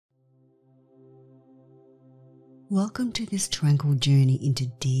Welcome to this tranquil journey into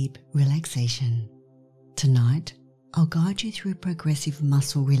deep relaxation. Tonight, I'll guide you through progressive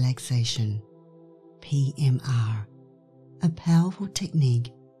muscle relaxation, PMR, a powerful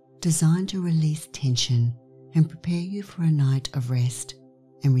technique designed to release tension and prepare you for a night of rest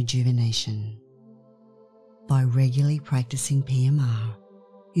and rejuvenation. By regularly practicing PMR,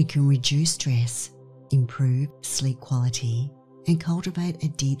 you can reduce stress, improve sleep quality, and cultivate a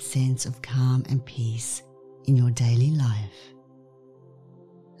deep sense of calm and peace in your daily life.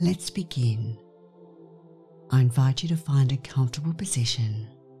 Let's begin. I invite you to find a comfortable position,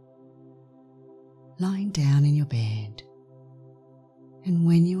 lying down in your bed, and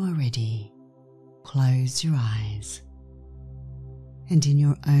when you are ready, close your eyes, and in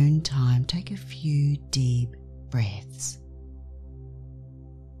your own time take a few deep breaths,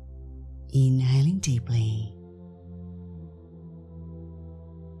 inhaling deeply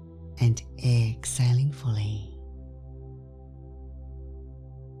and exhaling fully.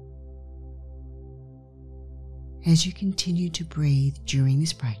 As you continue to breathe during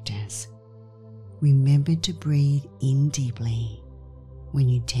this practice, remember to breathe in deeply when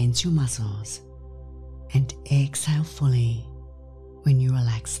you tense your muscles and exhale fully when you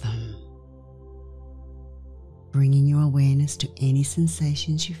relax them, bringing your awareness to any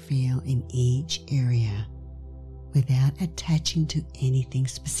sensations you feel in each area without attaching to anything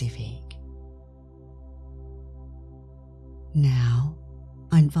specific. Now,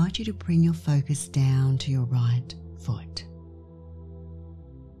 I invite you to bring your focus down to your right foot.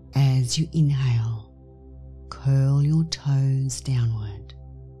 As you inhale, curl your toes downward,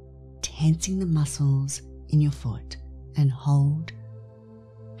 tensing the muscles in your foot, and hold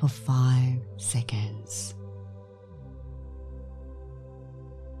for 5 seconds.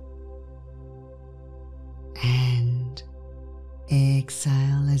 And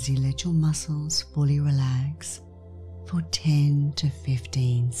exhale as you let your muscles fully relax for 10 to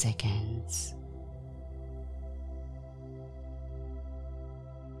 15 seconds.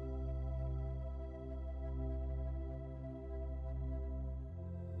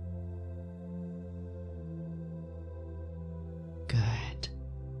 Good.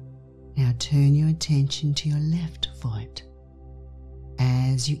 Now turn your attention to your left foot.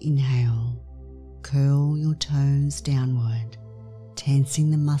 As you inhale, curl your toes downward, tensing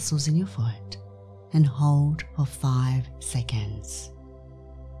the muscles in your foot, and hold for 5 seconds.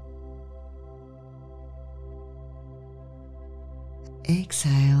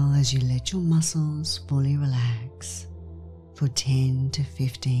 Exhale as you let your muscles fully relax for 10 to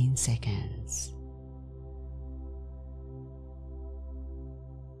 15 seconds.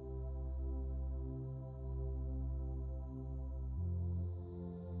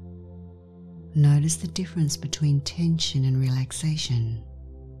 Notice the difference between tension and relaxation,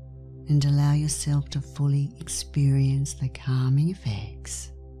 and allow yourself to fully experience the calming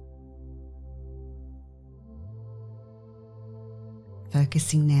effects.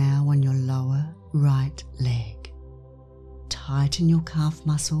 Focusing now on your lower right leg. Tighten your calf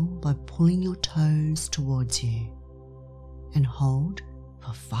muscle by pulling your toes towards you and hold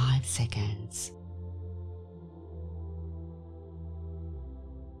for 5 seconds.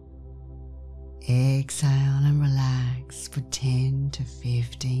 Exhale and relax for 10 to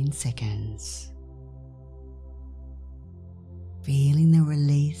 15 seconds, feeling the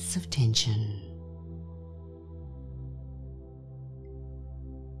release of tension.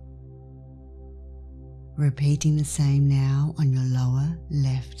 Repeating the same now on your lower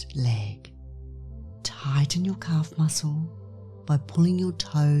left leg. Tighten your calf muscle by pulling your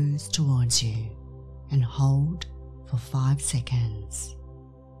toes towards you and hold for 5 seconds.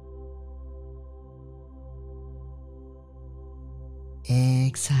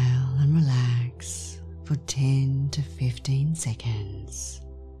 Exhale and relax for 10 to 15 seconds.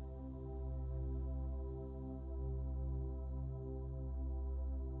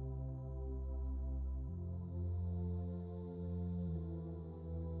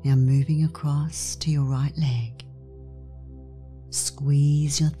 Now moving across to your right leg.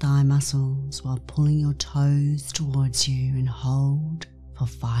 Squeeze your thigh muscles while pulling your toes towards you and hold for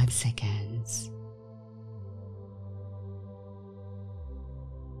 5 seconds.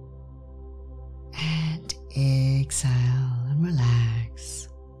 And exhale and relax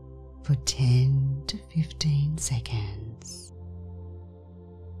for 10 to 15 seconds.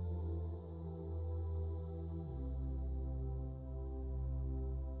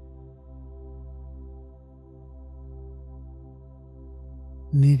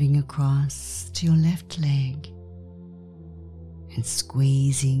 Moving across to your left leg and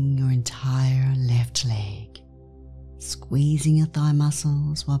squeezing your entire left leg, squeezing your thigh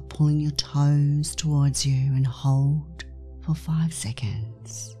muscles while pulling your toes towards you, and hold for 5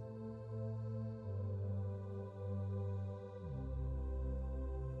 seconds.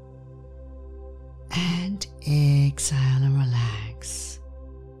 And exhale and relax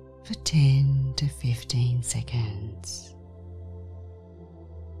for 10 to 15 seconds.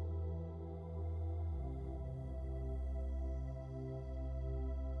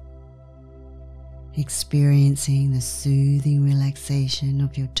 Experiencing the soothing relaxation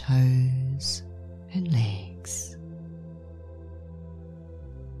of your toes and legs.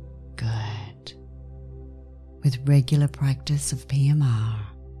 Good. With regular practice of PMR,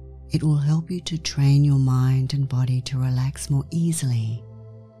 it will help you to train your mind and body to relax more easily,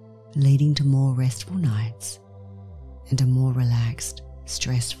 leading to more restful nights and a more relaxed,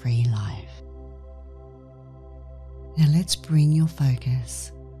 stress-free life. Now let's bring your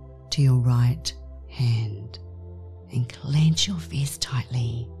focus to your right hand and clench your fist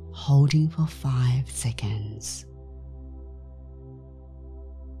tightly, holding for 5 seconds.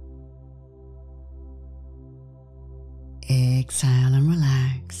 Exhale and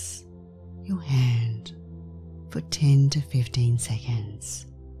relax your hand for 10 to 15 seconds.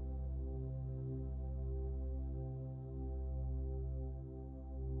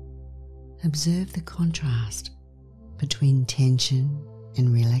 Observe the contrast between tension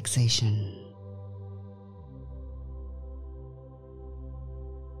and relaxation.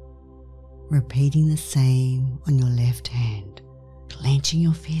 Repeating the same on your left hand, clenching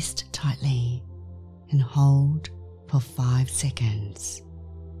your fist tightly and hold for 5 seconds.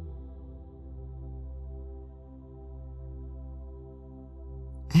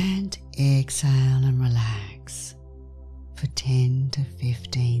 And exhale and relax for 10 to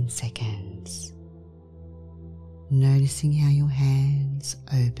 15 seconds. Noticing how your hands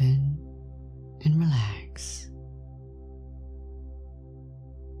open and relax.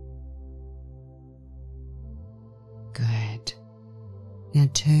 Good. Now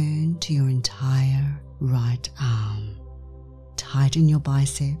turn to your entire right arm. Tighten your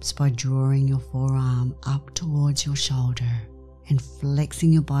biceps by drawing your forearm up towards your shoulder and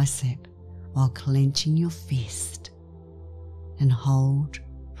flexing your bicep while clenching your fist, and hold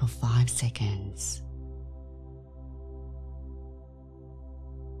for 5 seconds.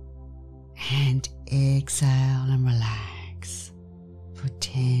 And exhale and relax for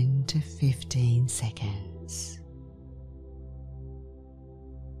 10 to 15 seconds.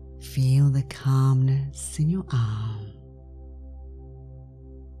 Feel the calmness in your arm.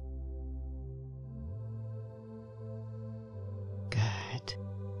 Good.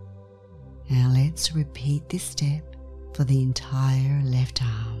 Now let's repeat this step for the entire left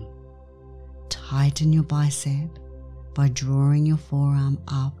arm. Tighten your bicep by drawing your forearm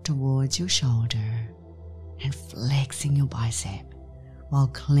up towards your shoulder and flexing your bicep while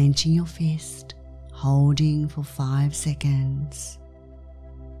clenching your fist, holding for 5 seconds.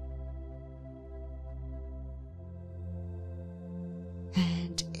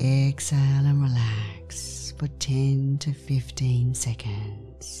 And exhale and relax for 10 to 15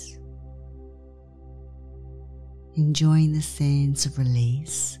 seconds. Enjoying the sense of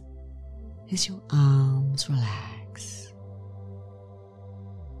release as your arms relax.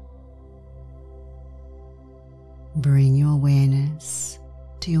 Bring your awareness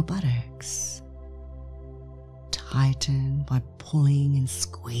to your buttocks. Tighten by pulling and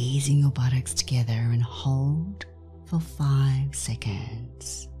squeezing your buttocks together and hold for 5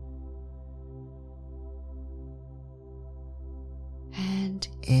 seconds. And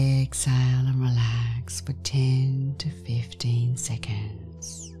exhale and relax for 10 to 15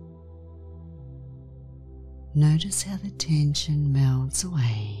 seconds. Notice how the tension melts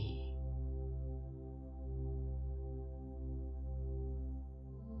away.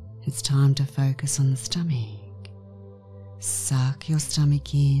 It's time to focus on the stomach. Suck your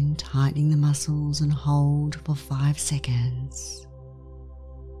stomach in, tightening the muscles, and hold for 5 seconds.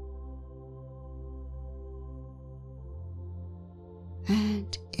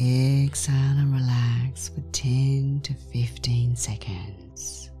 And exhale and relax for 10 to 15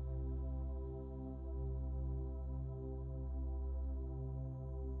 seconds.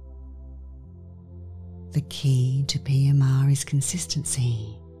 The key to PMR is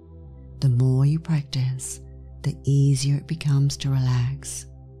consistency. The more you practice, the easier it becomes to relax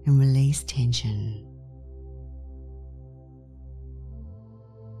and release tension.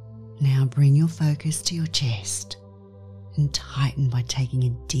 Now bring your focus to your chest and tighten by taking a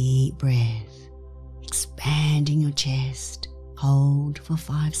deep breath, expanding your chest. Hold for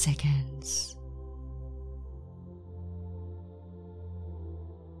 5 seconds.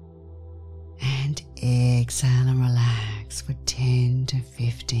 And exhale and relax for 10 to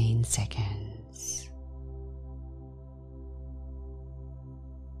 15 seconds.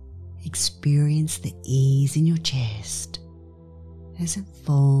 Experience the ease in your chest as it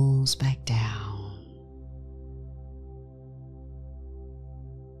falls back down.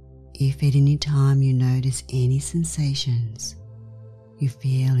 If at any time you notice any sensations you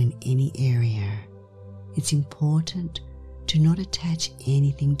feel in any area, it's important to not attach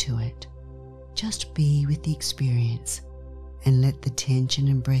anything to it. Just be with the experience and let the tension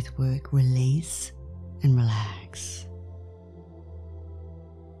and breath work release and relax.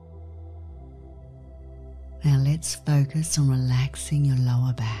 Now let's focus on relaxing your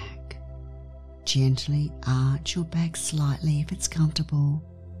lower back. Gently arch your back slightly if it's comfortable,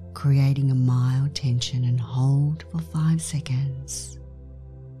 creating a mild tension, and hold for 5 seconds.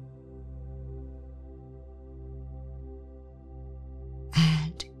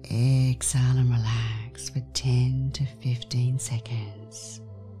 And exhale and relax for 10 to 15 seconds,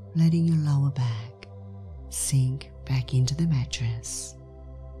 letting your lower back sink back into the mattress.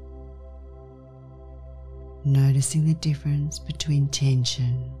 Noticing the difference between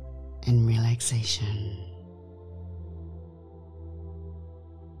tension and relaxation.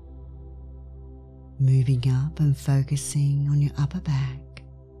 Moving up and focusing on your upper back,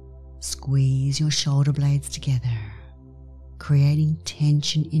 squeeze your shoulder blades together, creating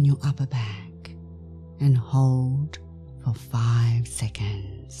tension in your upper back, and hold for 5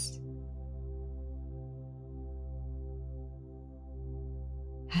 seconds.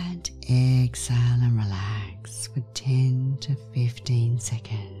 And exhale and relax for 10 to 15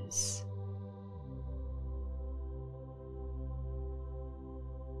 seconds.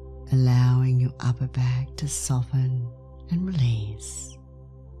 Allowing your upper back to soften and release.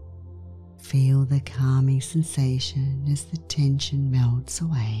 Feel the calming sensation as the tension melts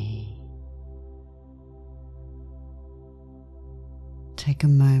away. Take a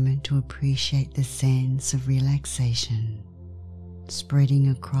moment to appreciate the sense of relaxation spreading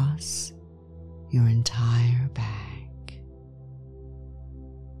across your entire back.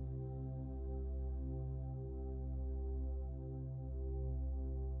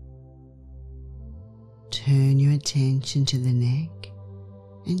 Turn your attention to the neck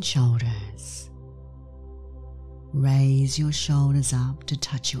and shoulders. Raise your shoulders up to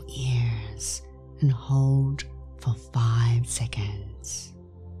touch your ears and hold for 5 seconds.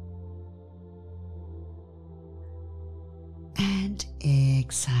 And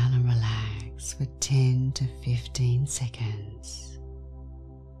exhale and relax for 10 to 15 seconds.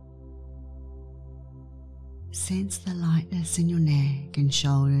 Sense the lightness in your neck and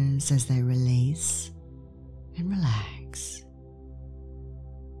shoulders as they release and relax.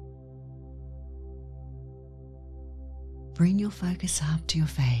 Bring your focus up to your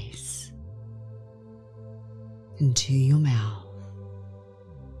face and to your mouth.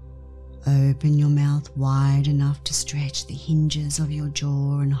 Open your mouth wide enough to stretch the hinges of your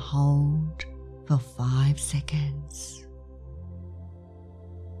jaw and hold for 5 seconds.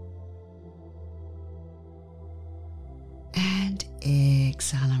 And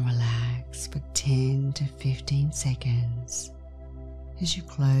exhale and relax for 10 to 15 seconds as you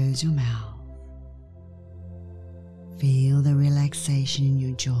close your mouth. Feel the relaxation in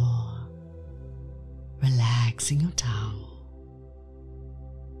your jaw, relaxing your tongue.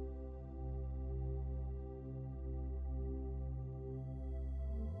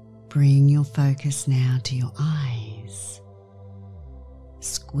 Bring your focus now to your eyes.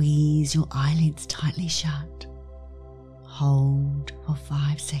 Squeeze your eyelids tightly shut. Hold for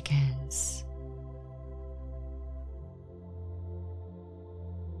 5 seconds.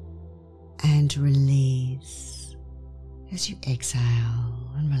 And release as you exhale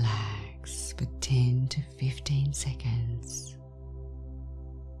and relax for 10 to 15 seconds.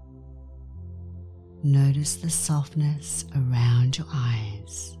 Notice the softness around your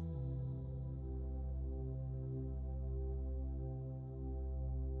eyes.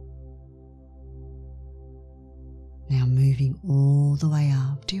 Now moving all the way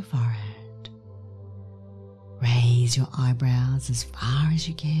up to your forehead. Raise your eyebrows as far as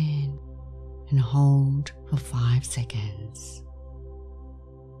you can and hold for 5 seconds.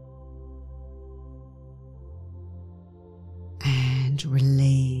 And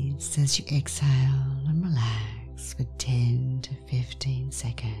release as you exhale and relax for 10 to 15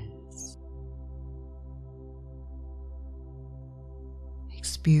 seconds.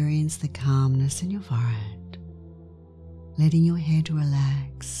 Experience the calmness in your forehead, letting your head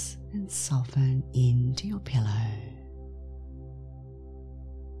relax and soften into your pillow.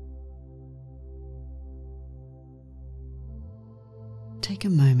 Take a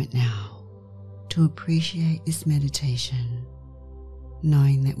moment now to appreciate this meditation,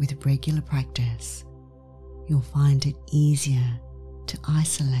 knowing that with regular practice, you'll find it easier to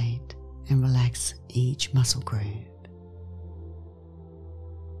isolate and relax each muscle group.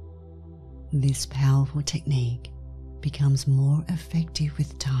 This powerful technique becomes more effective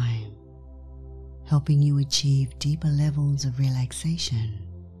with time, helping you achieve deeper levels of relaxation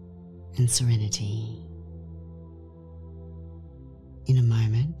and serenity. In a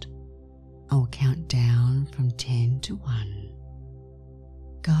moment, I'll count down from 10 to 1,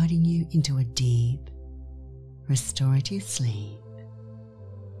 guiding you into a deep, restorative sleep.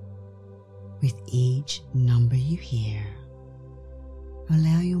 With each number you hear,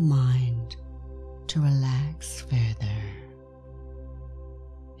 allow your mind to relax further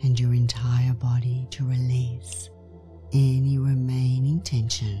and your entire body to release any remaining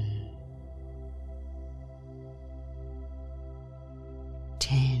tension.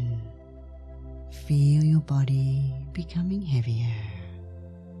 10. Feel your body becoming heavier,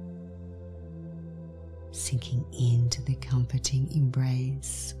 sinking into the comforting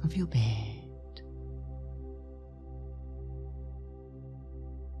embrace of your bed.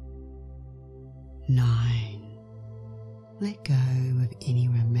 9. Let go of any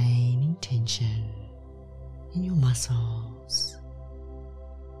remaining tension in your muscles,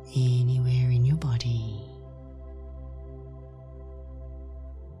 anywhere in your body.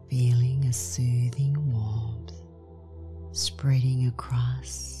 Feeling a soothing warmth spreading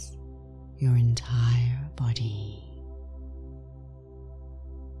across your entire body.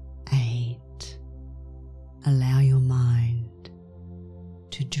 8. Allow your mind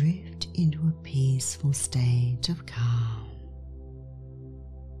to drift into a peaceful state of calm,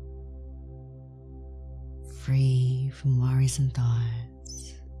 free from worries and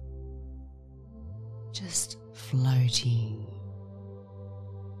thoughts, just floating,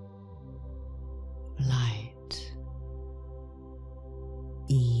 light,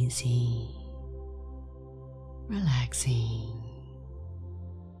 easy, relaxing.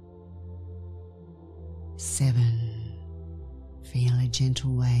 7. Feel a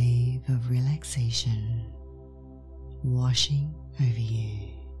gentle wave of relaxation washing over you,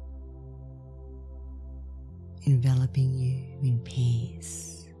 enveloping you in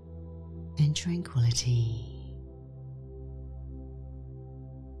peace and tranquility.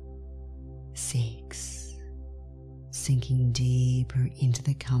 6. Sinking deeper into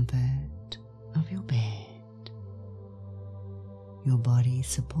the comfort of your bed, your body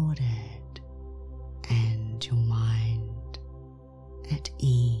supported and your mind at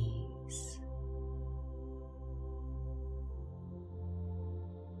ease.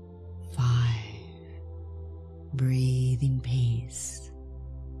 5. Breathe in peace,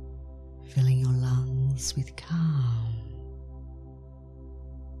 filling your lungs with calm,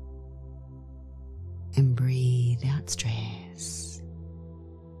 and breathe out stress,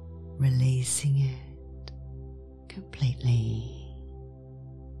 releasing it completely.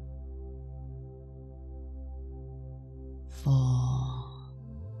 4.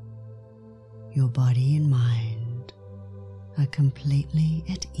 Your body and mind are completely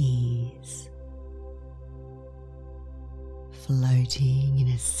at ease, floating in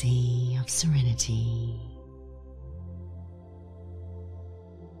a sea of serenity.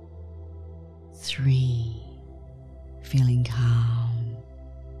 3. Feeling calm,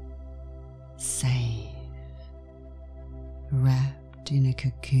 safe, wrapped in a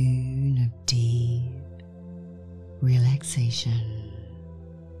cocoon of deep relaxation.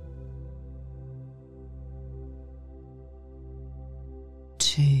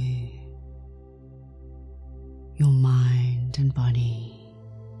 2. Your mind and body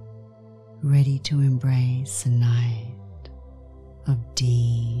ready to embrace a night of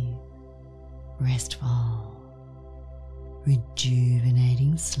deep, restful,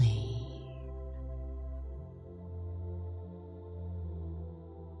 rejuvenating sleep.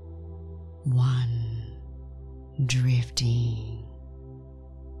 1. Drifting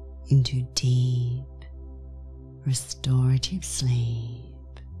into deep, restorative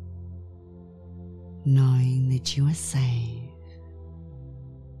sleep, knowing that you are safe,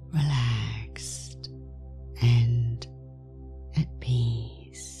 relaxed, and at peace.